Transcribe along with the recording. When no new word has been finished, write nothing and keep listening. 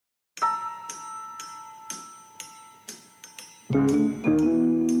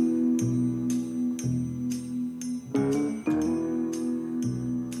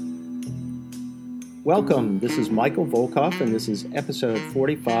Welcome. This is Michael Volkov, and this is episode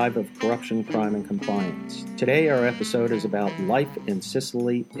 45 of Corruption, Crime, and Compliance. Today, our episode is about life in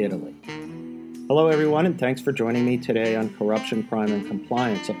Sicily, Italy. Hello, everyone, and thanks for joining me today on Corruption, Crime, and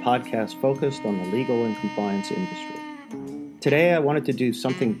Compliance, a podcast focused on the legal and compliance industry. Today, I wanted to do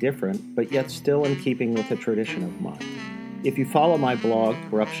something different, but yet still in keeping with a tradition of mine. If you follow my blog,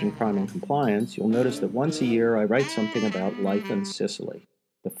 Corruption, Crime, and Compliance, you'll notice that once a year I write something about life in Sicily.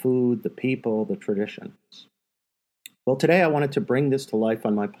 The food, the people, the traditions. Well, today I wanted to bring this to life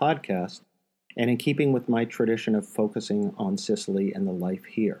on my podcast, and in keeping with my tradition of focusing on Sicily and the life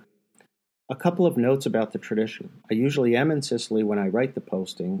here. A couple of notes about the tradition. I usually am in Sicily when I write the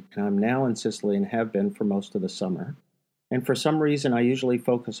posting, and I'm now in Sicily and have been for most of the summer. And for some reason, I usually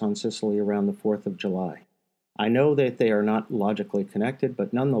focus on Sicily around the 4th of July. I know that they are not logically connected,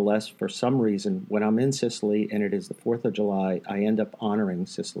 but nonetheless, for some reason, when I'm in Sicily and it is the 4th of July, I end up honoring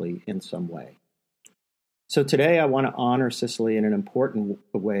Sicily in some way. So today I want to honor Sicily in an important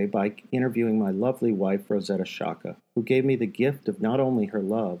way by interviewing my lovely wife, Rosetta Sciacca, who gave me the gift of not only her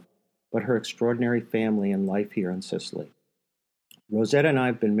love, but her extraordinary family and life here in Sicily. Rosetta and I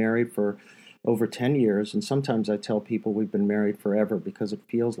have been married for over 10 years, and sometimes I tell people we've been married forever because it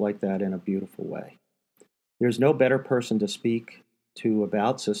feels like that in a beautiful way. There's no better person to speak to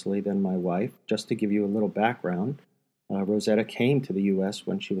about Sicily than my wife. Just to give you a little background, Rosetta came to the U.S.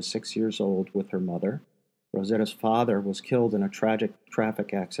 when she was 6 years old with her mother. Rosetta's father was killed in a tragic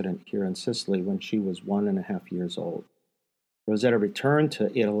traffic accident here in Sicily when she was 1.5 years old. Rosetta returned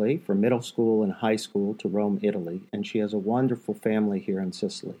to Italy for middle school and high school to Rome, Italy, and she has a wonderful family here in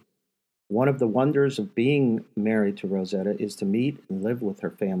Sicily. One of the wonders of being married to Rosetta is to meet and live with her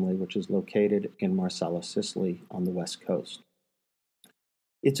family, which is located in Marsala, Sicily, on the west coast.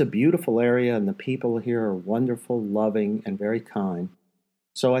 It's a beautiful area, and the people here are wonderful, loving, and very kind.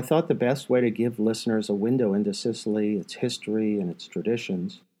 So I thought the best way to give listeners a window into Sicily, its history, and its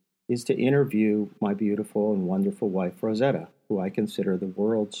traditions is to interview my beautiful and wonderful wife, Rosetta, who I consider the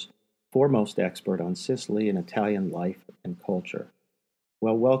world's foremost expert on Sicily and Italian life and culture.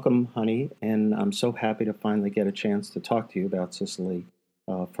 Well, welcome, honey, and I'm so happy to finally get a chance to talk to you about Sicily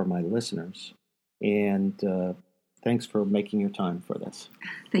for my listeners. And thanks for making your time for this.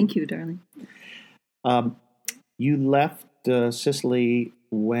 Thank you, darling. You left Sicily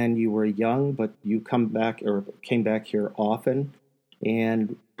when you were young, but you came back here often.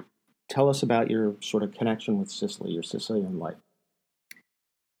 And tell us about your sort of connection with Sicily, your Sicilian life.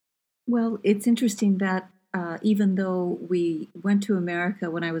 Well, it's interesting that even though we went to America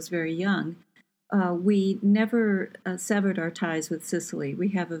when I was very young, we never severed our ties with Sicily. We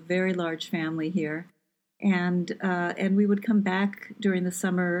have a very large family here, and we would come back during the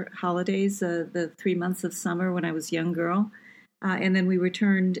summer holidays, the 3 months of summer when I was a young girl, and then we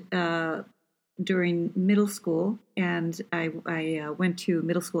returned during middle school, and I went to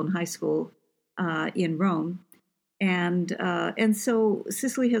middle school and high school in Rome, and so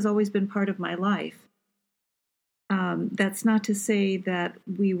Sicily has always been part of my life. That's not to say that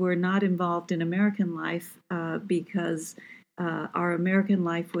we were not involved in American life, because our American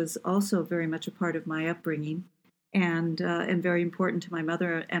life was also very much a part of my upbringing, and very important to my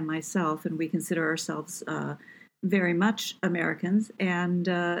mother and myself. And we consider ourselves very much Americans, and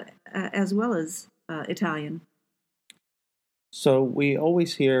as well as Italian. So we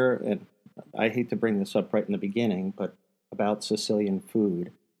always hear, and I hate to bring this up right in the beginning, but about Sicilian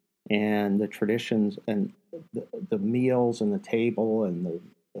food and the traditions and the meals and the table and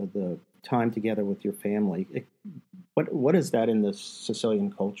the time together with your family. What is that in the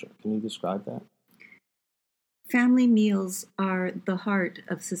Sicilian culture? Can you describe that? Family meals are the heart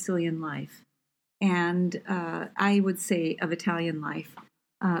of Sicilian life, and I would say of Italian life,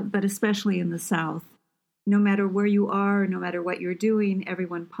 but especially in the South. No matter where you are, no matter what you're doing,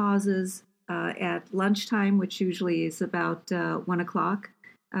 everyone pauses at lunchtime, which usually is about 1 o'clock.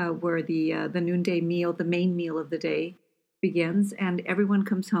 Where the noonday meal, the main meal of the day, begins, and everyone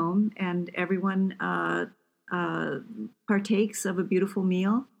comes home, and everyone partakes of a beautiful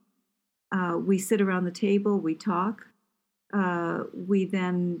meal. We sit around the table, we talk. We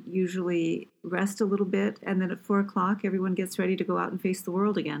then usually rest a little bit, and then at 4 o'clock, everyone gets ready to go out and face the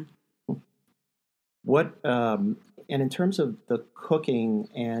world again. And in terms of the cooking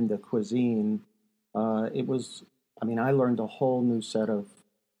and the cuisine, I learned a whole new set of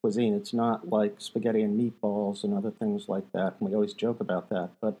cuisine. It's not like spaghetti and meatballs and other things like that, and we always joke about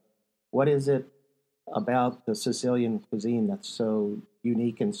that. But what is it about the Sicilian cuisine that's so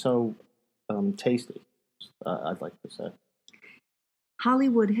unique and so tasty, I'd like to say?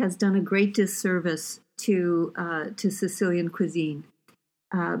 Hollywood has done a great disservice to Sicilian cuisine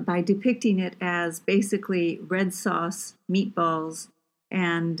by depicting it as basically red sauce, meatballs,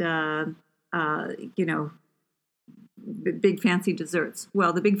 and big fancy desserts.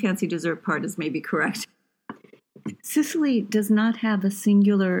 Well, the big fancy dessert part is maybe correct. Sicily does not have a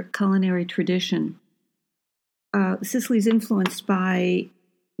singular culinary tradition. Sicily is influenced by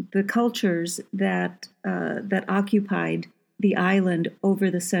the cultures that occupied the island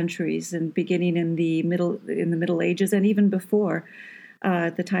over the centuries, and beginning in the Middle Ages, and even before,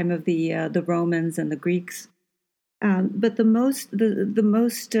 at the time of the Romans and the Greeks. But the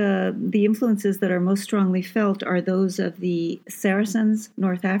influences that are most strongly felt are those of the Saracens,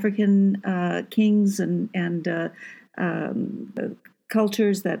 North African kings and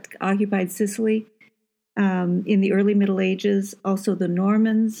cultures that occupied Sicily in the early Middle Ages. Also, the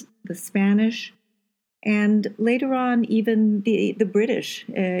Normans, the Spanish, and later on, even the British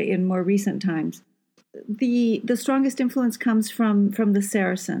in more recent times. The strongest influence comes from the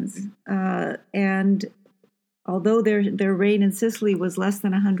Saracens, and although their reign in Sicily was less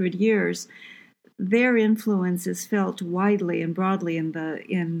than 100 years, their influence is felt widely and broadly in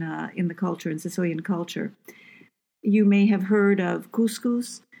the culture, in Sicilian culture. You may have heard of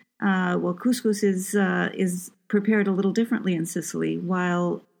couscous. Well, couscous is prepared a little differently in Sicily,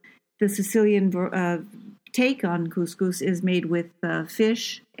 while the Sicilian take on couscous is made with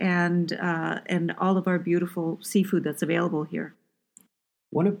fish and all of our beautiful seafood that's available here.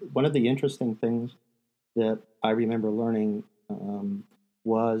 One of the interesting things that I remember learning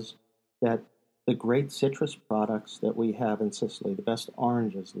was that the great citrus products that we have in Sicily, the best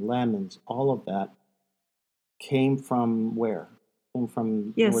oranges, lemons, all of that, came from where? Came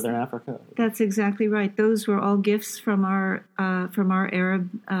from Northern Africa? That's exactly right. Those were all gifts from our Arab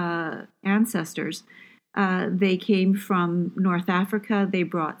ancestors. They came from North Africa. They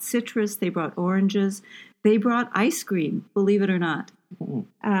brought citrus. They brought oranges. They brought ice cream, believe it or not.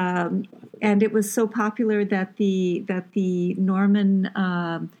 And it was so popular that the Norman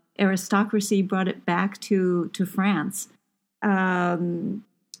aristocracy brought it back to France.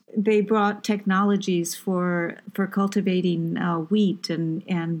 They brought technologies for cultivating wheat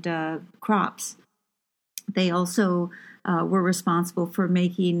and crops. They also were responsible for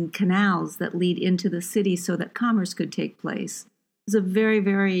making canals that lead into the city so that commerce could take place. It was a very,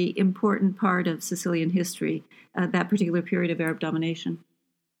 very important part of Sicilian history, that particular period of Arab domination.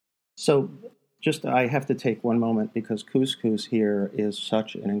 So I have to take one moment because couscous here is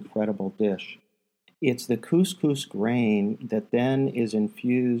such an incredible dish. It's the couscous grain that then is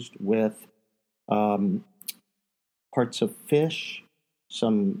infused with parts of fish,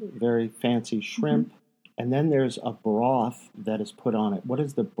 some very fancy shrimp, and then there's a broth that is put on it. What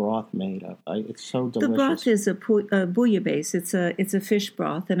is the broth made of? It's so delicious. The broth is a bouillabaisse. It's a fish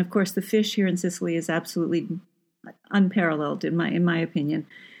broth, and of course, the fish here in Sicily is absolutely unparalleled in my opinion.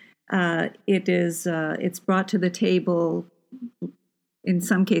 It's brought to the table in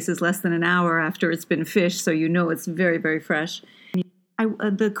some cases less than an hour after it's been fished, so you know it's very, very fresh.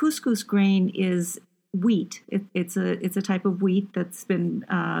 The couscous grain is wheat. It's a type of wheat that's been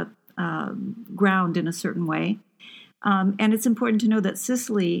ground in a certain way. And it's important to know that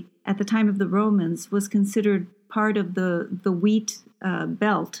Sicily, at the time of the Romans, was considered part of the wheat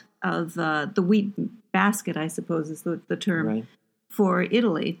belt of the wheat basket, I suppose is the term, right, for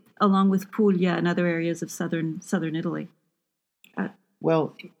Italy, along with Puglia and other areas of southern Italy.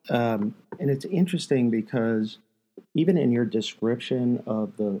 And it's interesting because even in your description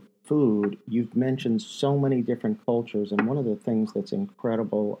of the food, you've mentioned so many different cultures, and one of the things that's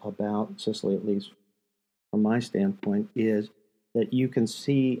incredible about Sicily, at least from my standpoint, is that you can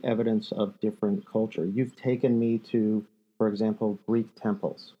see evidence of different culture. You've taken me to, for example, Greek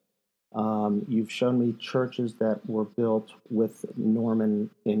temples. You've shown me churches that were built with Norman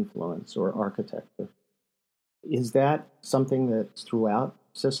influence or architecture. Is that something that's throughout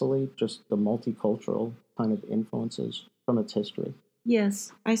Sicily, just the multicultural kind of influences from its history?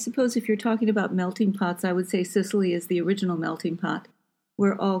 Yes. I suppose if you're talking about melting pots, I would say Sicily is the original melting pot,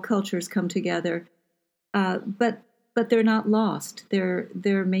 where all cultures come together. But they're not lost.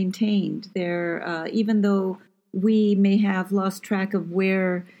 They're maintained. They're even though we may have lost track of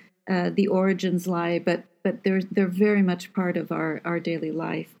where the origins lie, but they're very much part of our daily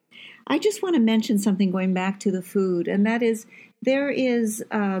life. I just want to mention something going back to the food, and that is there is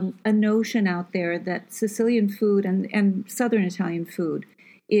a notion out there that Sicilian food and southern Italian food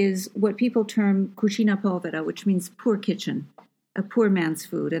is what people term cucina povera, which means poor kitchen, a poor man's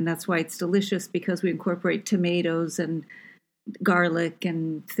food, and that's why it's delicious, because we incorporate tomatoes and garlic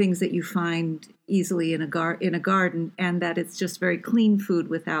and things that you find easily in a garden, and that it's just very clean food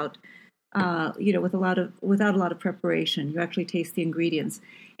without without a lot of preparation. You actually taste the ingredients,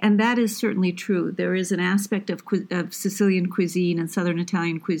 and that is certainly true. There is an aspect of Sicilian cuisine and Southern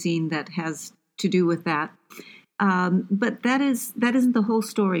Italian cuisine that has to do with that, but that isn't the whole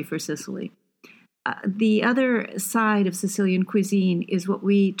story for Sicily. The other side of Sicilian cuisine is what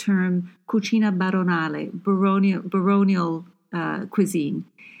we term cucina baronale, baronial cuisine.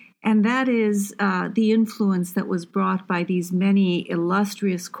 And that is the influence that was brought by these many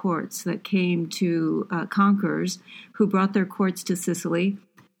illustrious courts that came to conquerors, who brought their courts to Sicily,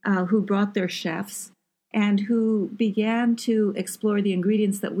 who brought their chefs, and who began to explore the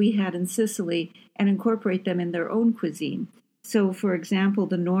ingredients that we had in Sicily and incorporate them in their own cuisine. So, for example,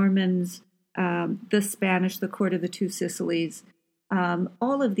 the Normans, the Spanish, the Court of the Two Sicilies,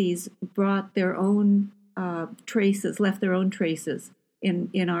 all of these brought their own traces, left their own traces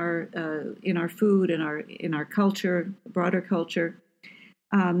in our food, in our culture, broader culture.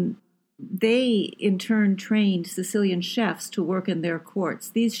 They in turn trained Sicilian chefs to work in their courts.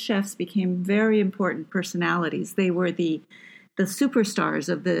 These chefs became very important personalities. They were the superstars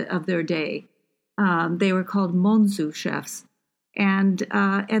of their day. They were called Monzu chefs.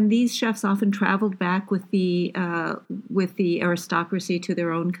 And these chefs often traveled back with the aristocracy to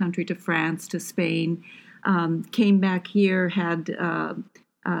their own country, to France, to Spain, came back here, had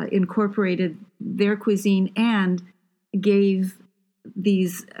incorporated their cuisine, and gave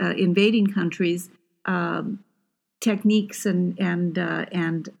these invading countries techniques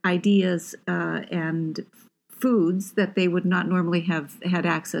and ideas and foods that they would not normally have had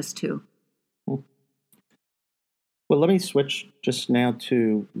access to. Well, let me switch just now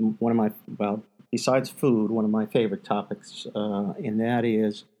to besides food, one of my favorite topics, and that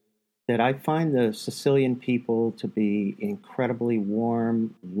is that I find the Sicilian people to be incredibly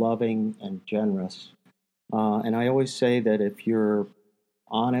warm, loving, and generous. And I always say that if you're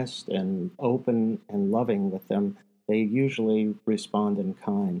honest and open and loving with them, they usually respond in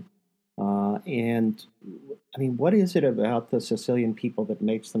kind. And I mean, what is it about the Sicilian people that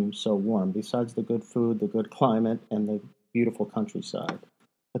makes them so warm, besides the good food, the good climate, and the beautiful countryside?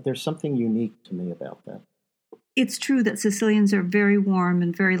 But there's something unique to me about that. It's true that Sicilians are very warm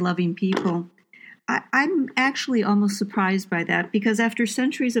and very loving people. I'm actually almost surprised by that, because after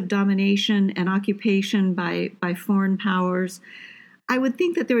centuries of domination and occupation by foreign powers, I would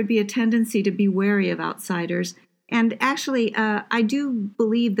think that there would be a tendency to be wary of outsiders. And actually, I do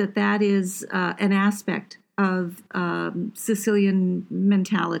believe that is an aspect of Sicilian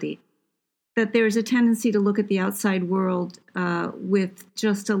mentality, that there's a tendency to look at the outside world with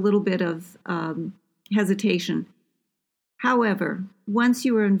just a little bit of hesitation. However, once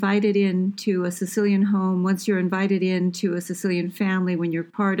you are invited into a Sicilian home, once you're invited into a Sicilian family, when you're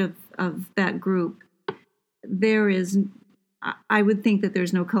part of that group, I would think that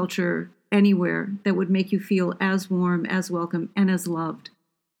there's no culture anywhere that would make you feel as warm, as welcome, and as loved.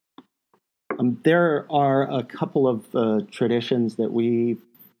 There are a couple of traditions that we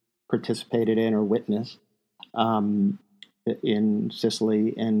participated in or witnessed in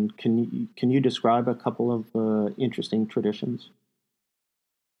Sicily, and can you describe a couple of interesting traditions?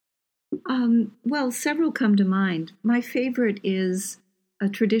 Well, several come to mind. My favorite is a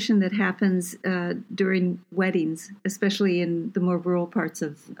tradition that happens during weddings, especially in the more rural parts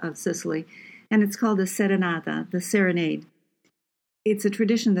of Sicily, and it's called the serenata, the serenade. It's a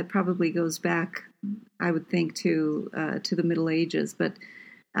tradition that probably goes back, I would think, to the Middle Ages, but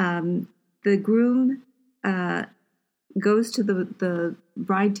the groom goes to the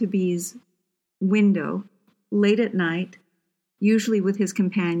bride-to-be's window late at night, usually with his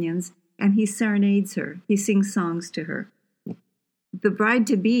companions, and he serenades her. He sings songs to her. The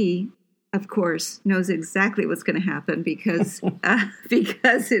bride-to-be, of course, knows exactly what's going to happen because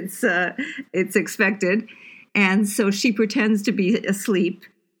it's expected, and so she pretends to be asleep.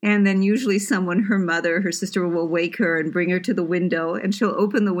 And then usually someone, her mother, her sister, will wake her and bring her to the window, and she'll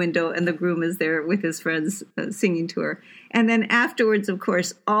open the window, and the groom is there with his friends singing to her. And then afterwards, of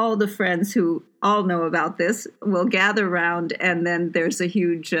course, all the friends who all know about this will gather around, and then there's a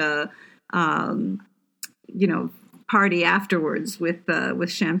huge, party afterwards with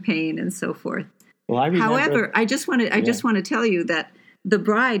champagne and so forth. Well, However, I just want to tell you that the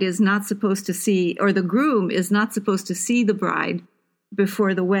bride is not supposed to see, or the groom is not supposed to see the bride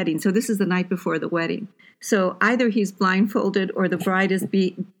before the wedding. So this is the night before the wedding. So either he's blindfolded or the bride is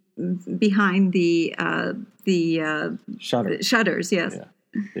behind the shutters. Yes.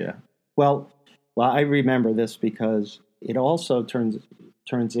 Yeah. Well, I remember this because it also turns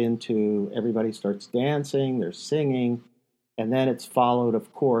into everybody starts dancing, they're singing, and then it's followed,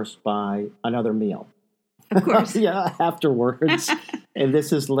 of course, by another meal. Of course. Yeah, afterwards. And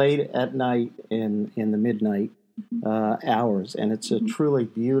this is late at night in the midnight hours. And it's a truly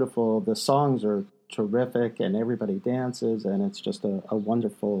beautiful, the songs are terrific and everybody dances. And it's just a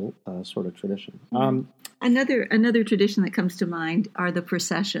wonderful sort of tradition. Another tradition that comes to mind are the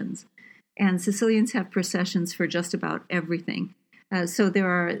processions. And Sicilians have processions for just about everything. So there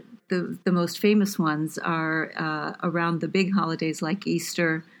are the most famous ones are around the big holidays like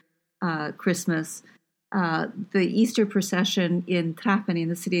Easter, Christmas. The Easter procession in Trapani,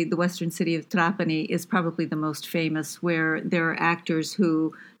 in the western city of Trapani, is probably the most famous, where there are actors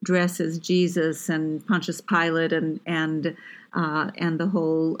who dress as Jesus and Pontius Pilate and the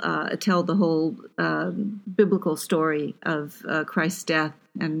whole tell the whole biblical story of Christ's death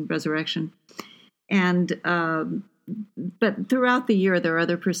and resurrection. And but throughout the year, there are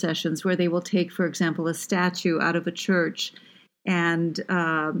other processions where they will take, for example, a statue out of a church and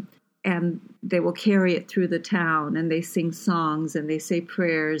they will carry it through the town, and they sing songs and they say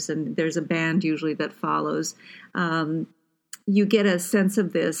prayers, and there's a band usually that follows. You get a sense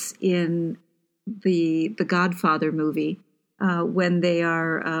of this in the Godfather movie when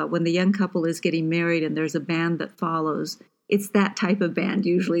the young couple is getting married and there's a band that follows. It's that type of band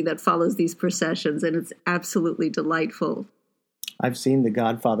usually that follows these processions, and it's absolutely delightful. I've seen the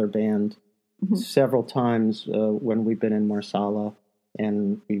Godfather band several times when we've been in Marsala.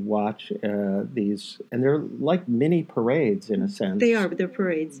 And we watch these, and they're like mini parades in a sense. They are. They're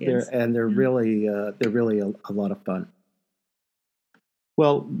parades, yes. They're really a lot of fun.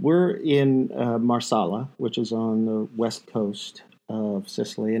 Well, we're in Marsala, which is on the west coast of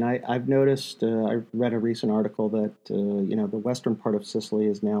Sicily, and I've noticed. I read a recent article that the western part of Sicily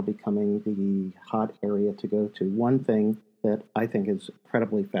is now becoming the hot area to go to. One thing that I think is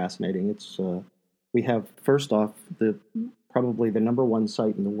incredibly fascinating. It's we have first off probably the number one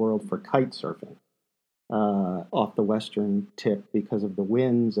site in the world for kite surfing off the western tip because of the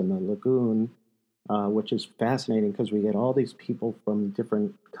winds and the lagoon, which is fascinating because we get all these people from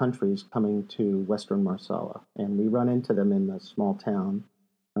different countries coming to Western Marsala, and we run into them in the small town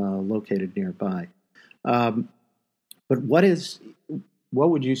located nearby. But what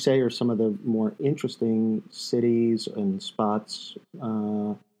would you say are some of the more interesting cities and spots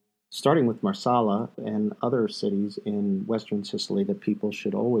starting with Marsala and other cities in Western Sicily that people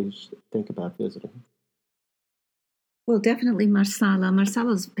should always think about visiting? Well, definitely Marsala.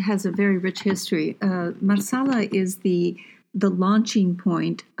 Marsala has a very rich history. Marsala is the launching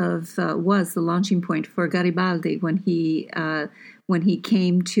point was the launching point for Garibaldi when he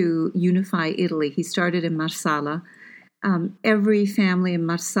came to unify Italy. He started in Marsala. Every family in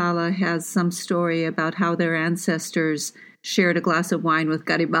Marsala has some story about how their ancestors shared a glass of wine with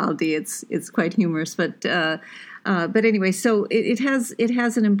Garibaldi. It's quite humorous, but anyway, so it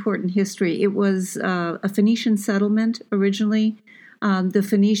has an important history. It was a Phoenician settlement originally. The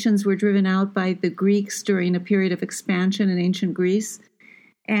Phoenicians were driven out by the Greeks during a period of expansion in ancient Greece,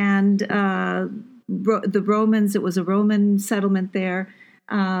 and the Romans. It was a Roman settlement there.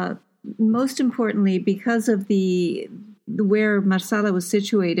 Most importantly, because of where Marsala was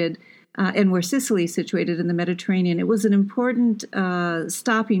situated. And where Sicily is situated in the Mediterranean, it was an important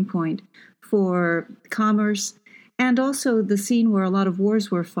stopping point for commerce and also the scene where a lot of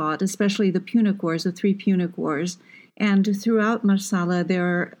wars were fought, especially the Punic Wars, the 3 Punic Wars. And throughout Marsala,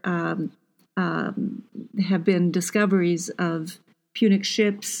 there have been discoveries of Punic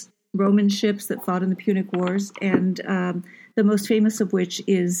ships, Roman ships that fought in the Punic Wars, and the most famous of which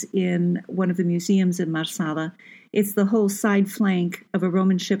is in one of the museums in Marsala. It's the whole side flank of a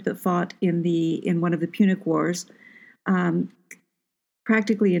Roman ship that fought in one of the Punic Wars,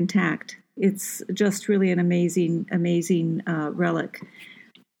 practically intact. It's just really an amazing relic.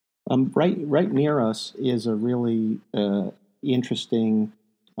 Right near us is a really interesting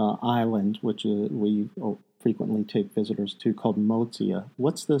island, which we frequently take visitors to, called Mozia.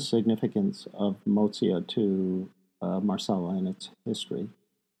 What's the significance of Mozia to Marsala and its history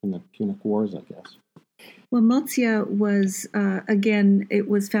in the Punic Wars, I guess? Well, Mozia was, it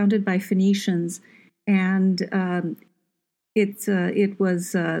was founded by Phoenicians, and they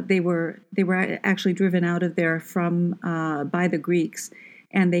were actually driven out of there by the Greeks,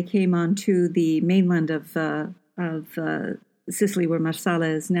 and they came onto the mainland of Sicily, where Marsala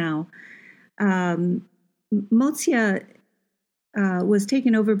is now. Mozia was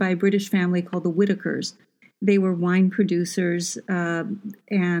taken over by a British family called the Whitakers. They were wine producers,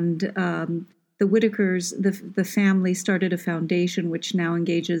 and the Whitakers, the family started a foundation which now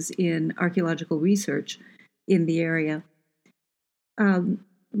engages in archaeological research in the area.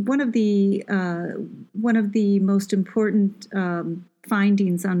 one of the most important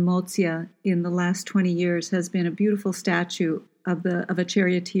findings on Mozia in the last 20 years has been a beautiful statue of a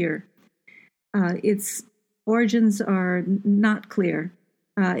charioteer. Its origins are not clear.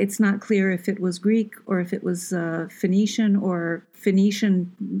 It's not clear if it was Greek or if it was Phoenician or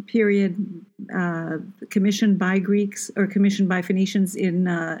Phoenician period, commissioned by Greeks or commissioned by Phoenicians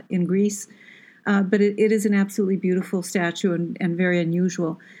in Greece. But it is an absolutely beautiful statue and very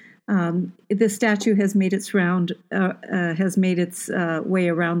unusual. The statue has made its way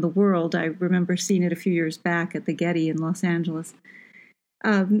around the world. I remember seeing it a few years back at the Getty in Los Angeles.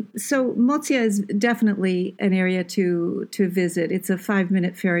 So Mozia is definitely an area to visit. It's a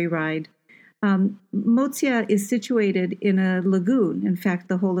 5-minute ferry ride. Mozia is situated in a lagoon. In fact,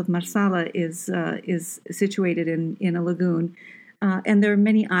 the whole of Marsala is situated in a lagoon. And there are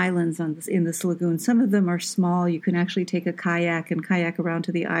many islands in this lagoon. Some of them are small. You can actually take a kayak and kayak around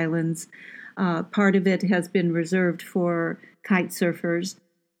to the islands. Part of it has been reserved for kite surfers.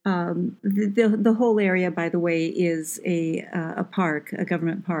 The whole area, by the way, is a park, a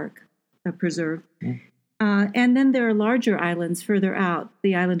government park, a preserve. Mm. And then there are larger islands further out,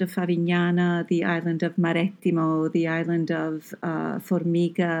 the island of Favignana, the island of Marettimo, the island of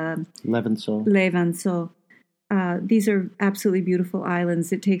Formica, Levanzo. These are absolutely beautiful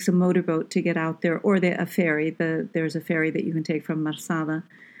islands. It takes a motorboat to get out there, or a ferry. There's a ferry that you can take from Marsala.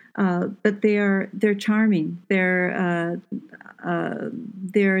 But they're charming. They're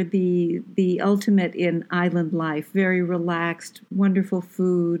the ultimate in island life. Very relaxed, wonderful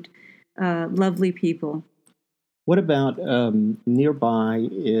food, lovely people. What about nearby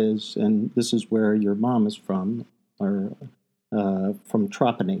is, and this is where your mom is from, or from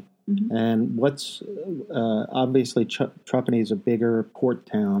Trapani. Mm-hmm. And what's obviously Trapani is a bigger port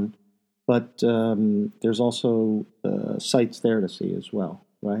town, but there's also sites there to see as well,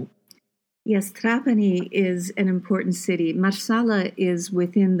 right? Yes, Trapani is an important city. Marsala is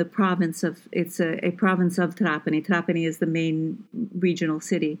within the province of, it's a province of Trapani. Trapani is the main regional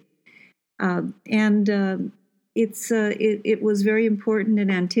city. It was very important in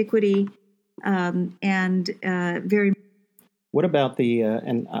antiquity and very. What about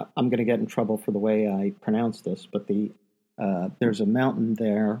and I'm going to get in trouble for the way I pronounce this, but there's a mountain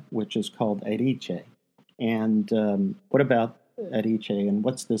there which is called Erice. And what about Erice, and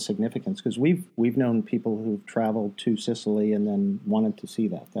what's the significance? Because we've known people who've traveled to Sicily and then wanted to see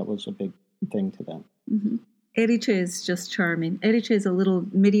that. That was a big thing to them. Mm-hmm. Erice is just charming. Erice is a little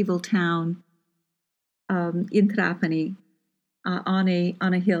medieval town in Trapani on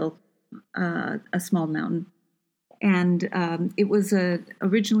a hill, a small mountain. And it was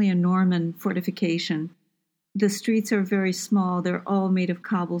originally a Norman fortification. The streets are very small. They're all made of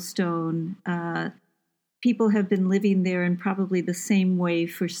cobblestone. People have been living there in probably the same way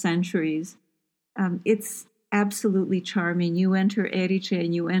for centuries. It's absolutely charming. You enter Erice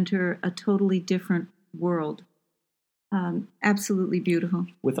and you enter a totally different world. Absolutely beautiful.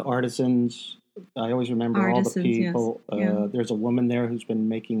 With artisans. I always remember all the people. Yes. Yeah. There's a woman there who's been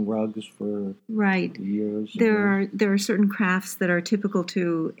making rugs for years. There are certain crafts that are typical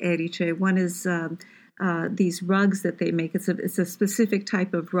to Erice. One is these rugs that they make. It's a specific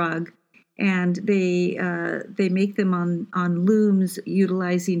type of rug, and they make them on looms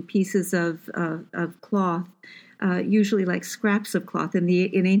utilizing pieces of cloth. Usually like scraps of cloth.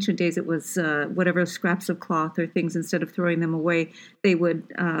 In ancient days, it was whatever scraps of cloth or things. Instead of throwing them away, they would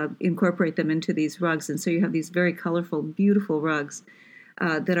incorporate them into these rugs. And so you have these very colorful, beautiful rugs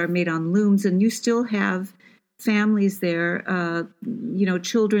that are made on looms. And you still have families there,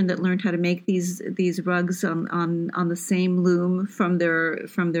 children that learned how to make these rugs on the same loom from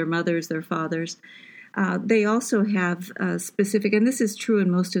their mothers, their fathers. They also have specific, and this is true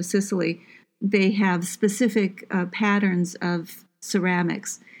in most of Sicily. They have specific patterns of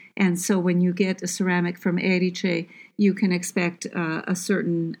ceramics. And so when you get a ceramic from Erice, you can expect a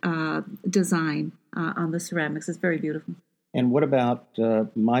certain design on the ceramics. It's very beautiful. And what about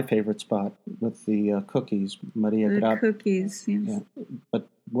my favorite spot with the cookies, Maria Grappa? The cookies, yes. Yeah. But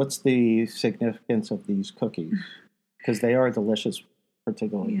what's the significance of these cookies? Because they are delicious,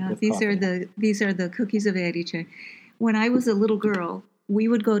 particularly with coffee. These are the cookies of Erice. When I was a little girl, we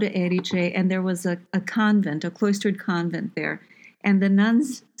would go to Erice, and there was a convent, a cloistered convent there. And the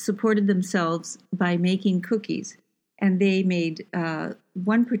nuns supported themselves by making cookies. And they made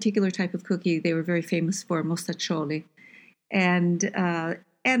one particular type of cookie they were very famous for, mostaccioli, and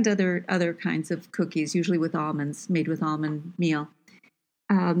other kinds of cookies, usually with almonds, made with almond meal.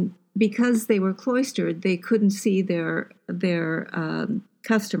 Because they were cloistered, they couldn't see their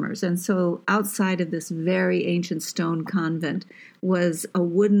customers. And so outside of this very ancient stone convent was a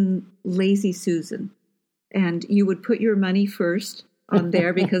wooden Lazy Susan. And you would put your money first on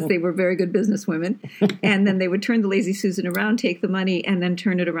there because they were very good businesswomen. And then they would turn the Lazy Susan around, take the money, and then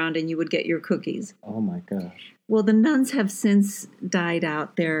turn it around, and you would get your cookies. Oh, my gosh. Well, the nuns have since died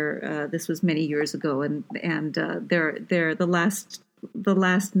out. This was many years ago, and they're the last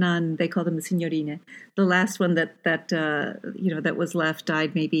nun. They call them the signorine. The last one that was left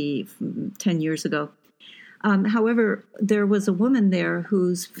died maybe 10 years ago. However, there was a woman there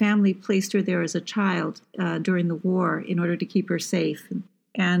whose family placed her there as a child during the war in order to keep her safe,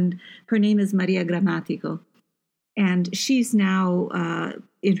 and her name is Maria Grammatico, and she's now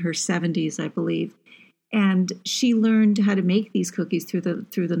in her 70s, I believe. And she learned how to make these cookies through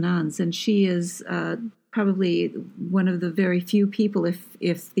the nuns, and she is probably one of the very few people,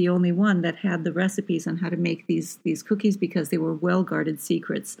 if the only one, that had the recipes on how to make these cookies because they were well-guarded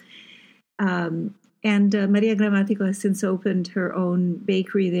secrets. And Maria Grammatico has since opened her own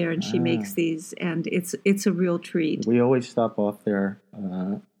bakery there, and she makes these, and it's a real treat. We always stop off there,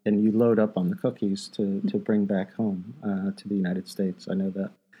 and you load up on the cookies to bring back home to the United States. I know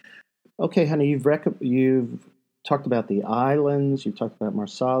that. Okay, honey, you've talked about the islands, you've talked about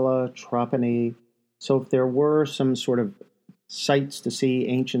Marsala, Trapani. So if there were some sort of sites to see,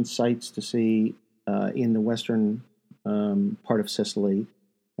 ancient sites to see in the western part of Sicily,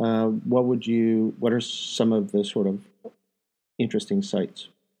 what are some of the sort of interesting sites?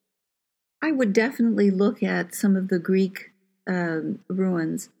 I would definitely look at some of the Greek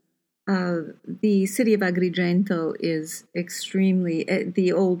ruins. The city of Agrigento is extremely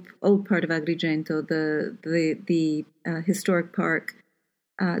the old part of Agrigento. The historic park,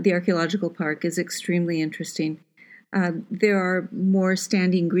 the archaeological park, is extremely interesting. There are more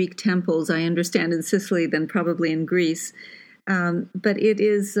standing Greek temples, I understand, in Sicily than probably in Greece. But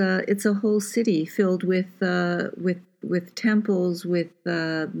it's a whole city filled with temples, with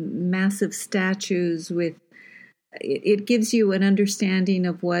massive statues, it gives you an understanding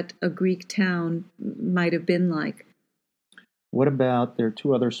of what a Greek town might have been like. What about, there are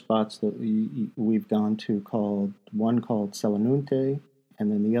two other spots that we've gone to, one called Selinunte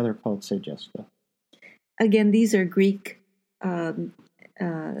and then the other called Segesta. Again, these are Greek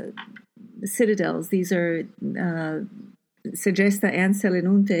citadels. These are Segesta and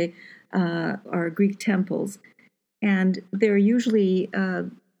Selinunte are Greek temples. And they're usually...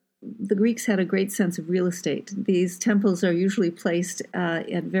 the Greeks had a great sense of real estate. These temples are usually placed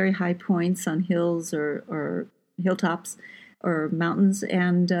at very high points on hills or hilltops or mountains,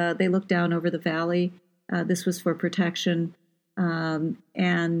 and they look down over the valley. This was for protection,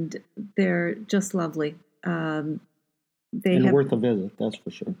 and they're just lovely. Worth a visit, that's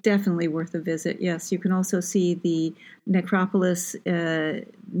for sure. Definitely worth a visit, yes. You can also see the necropolis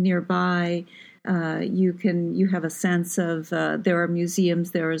nearby. You have a sense of there are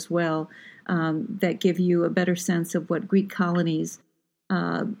museums there as well that give you a better sense of what Greek colonies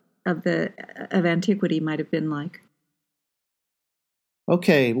of antiquity might have been like.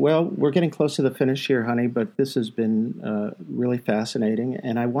 Okay, well, we're getting close to the finish here, honey, but this has been really fascinating,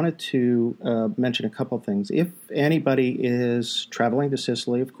 and I wanted to mention a couple of things. If anybody is traveling to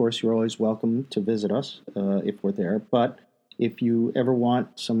Sicily, of course, you're always welcome to visit us if we're there, but if you ever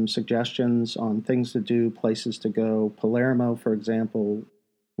want some suggestions on things to do, places to go, Palermo, for example,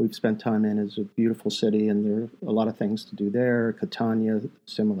 we've spent time in, is a beautiful city, and there are a lot of things to do there. Catania,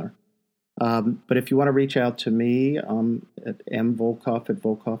 similar. But if you want to reach out to me, I'm at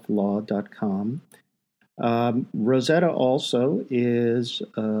mvolkov@volkovlaw.com. Rosetta also is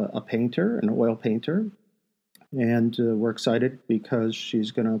a painter, an oil painter, and we're excited because she's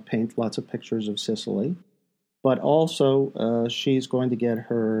going to paint lots of pictures of Sicily. But also, she's going to get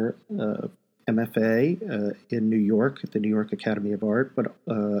her MFA in New York at the New York Academy of Art,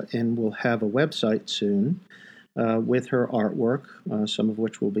 and we'll have a website soon with her artwork, some of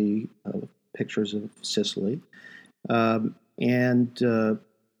which will be pictures of Sicily. And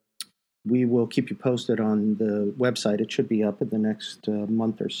we will keep you posted on the website. It should be up in the next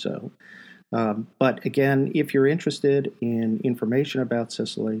month or so. But again, if you're interested in information about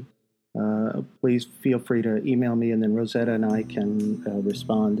Sicily, please feel free to email me, and then Rosetta and I can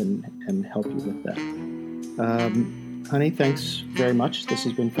respond and help you with that. Honey, thanks very much. This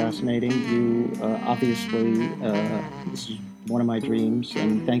has been fascinating. You obviously, this is one of my dreams,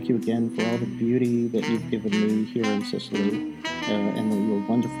 and thank you again for all the beauty that you've given me here in Sicily, and your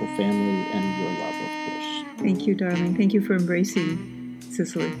wonderful family and your love, of course. Thank you, darling. Thank you for embracing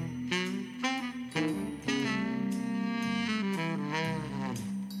Sicily.